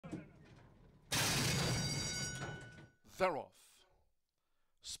Theroth.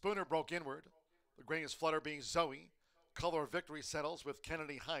 Spooner broke inward. The greatest flutter being Zoe. Color Victory settles with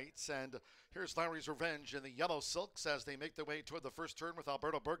Kennedy Heights. And here's Larry's Revenge in the yellow silks as they make their way toward the first turn with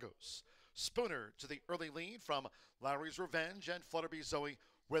Alberto Burgos. Spooner to the early lead from Larry's Revenge and Flutterby Zoe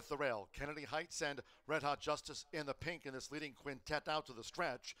with the rail. Kennedy Heights and Red Hot Justice in the pink in this leading quintet out to the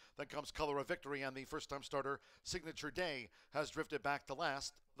stretch. Then comes Color of Victory, and the first-time starter Signature Day has drifted back to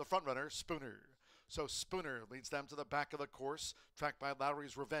last. The front-runner, Spooner. So Spooner leads them to the back of the course, tracked by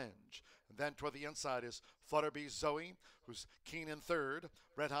Larry's Revenge. And then toward the inside is Flutterby Zoe, who's keen in third.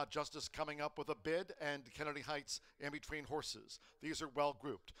 Red Hot Justice coming up with a bid, and Kennedy Heights in between horses. These are well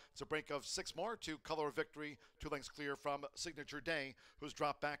grouped. It's a break of 6 more to Color of Victory, 2 lengths clear from Signature Day, who's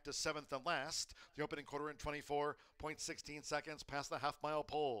dropped back to 7th and last. The opening quarter in 24.16 seconds past the half-mile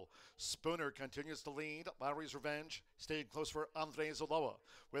pole. Spooner continues to lead. Larry's Revenge stayed close for Andre Zoloa,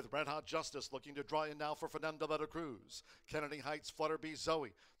 with Red Hot Justice looking to draw in now for Fernando de la Cruz. Kennedy Heights, Flutterby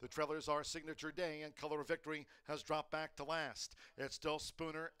Zoe. The trailers are Signature Day, and Color of Victory has dropped back to last. It's still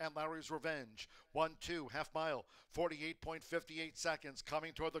Spooner and Larry's Revenge. 1-2, half mile, 48.58 seconds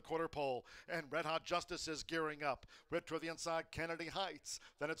coming toward the quarter pole, and Red Hot Justice is gearing up. With toward the inside, Kennedy Heights.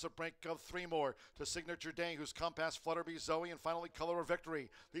 Then it's a break of 3 more to Signature Day, who's come past Flutterby Zoe, and finally Color of Victory.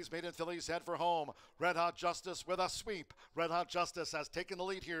 These maiden fillies head for home. Red Hot Justice with a sweep. Red Hot Justice has taken the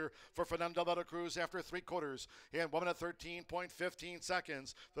lead here for Fernando de la Cruz after 3 quarters. In 1 minute 13.15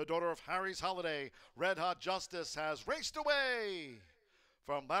 seconds, the daughter of Harry's Holiday, Red Hot Justice, has raced away.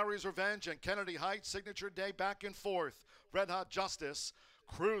 From Larry's Revenge and Kennedy Heights, Signature Day back and forth. Red Hot Justice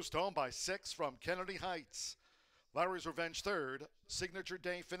cruised home by 6 from Kennedy Heights. Larry's Revenge third. Signature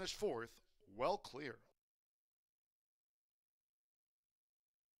Day finished 4th, well clear.